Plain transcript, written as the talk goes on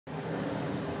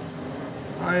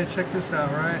Alright, check this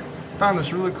out, right? Found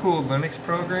this really cool Linux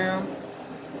program.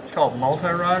 It's called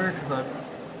Multi-Writer because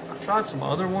I've tried some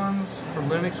other ones for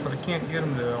Linux, but I can't get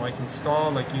them to like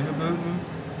install like Unibooting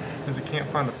because I can't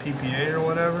find the PPA or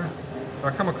whatever.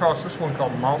 But I come across this one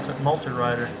called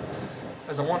Multi-Writer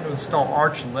as I want to install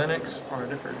Arch Linux on a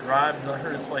different drive. I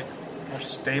heard it's like more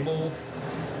stable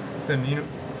than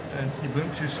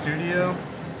Ubuntu Studio,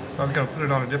 so I was going to put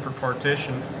it on a different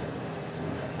partition.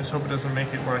 Just hope it doesn't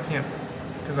make it where I can't,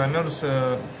 because I notice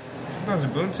sometimes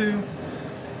Ubuntu,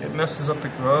 it messes up the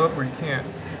grub where you can't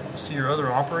see your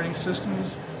other operating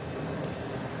systems.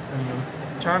 And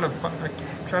I'm trying to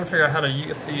figure out how to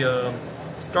get the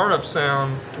startup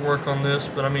sound to work on this,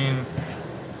 but I mean,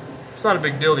 it's not a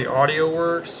big deal. The audio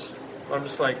works. I'm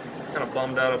just like kind of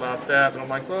bummed out about that. But I'm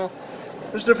like, well,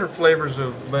 there's different flavors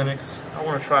of Linux. I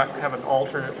want to try have an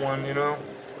alternate one, you know.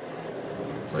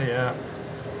 So yeah.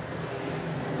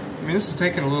 I mean, this is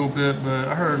taking a little bit, but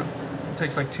I heard it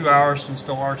takes like 2 hours to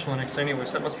install Arch Linux anyway,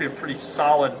 so that must be a pretty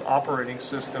solid operating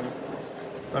system.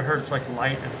 I heard it's like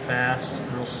light and fast,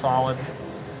 real solid.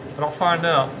 But I'll find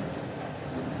out.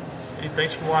 Hey,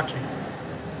 thanks for watching.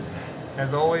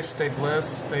 As always, stay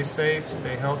blessed, stay safe,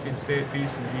 stay healthy, and stay at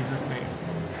peace in Jesus' name.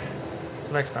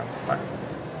 Till next time. Bye.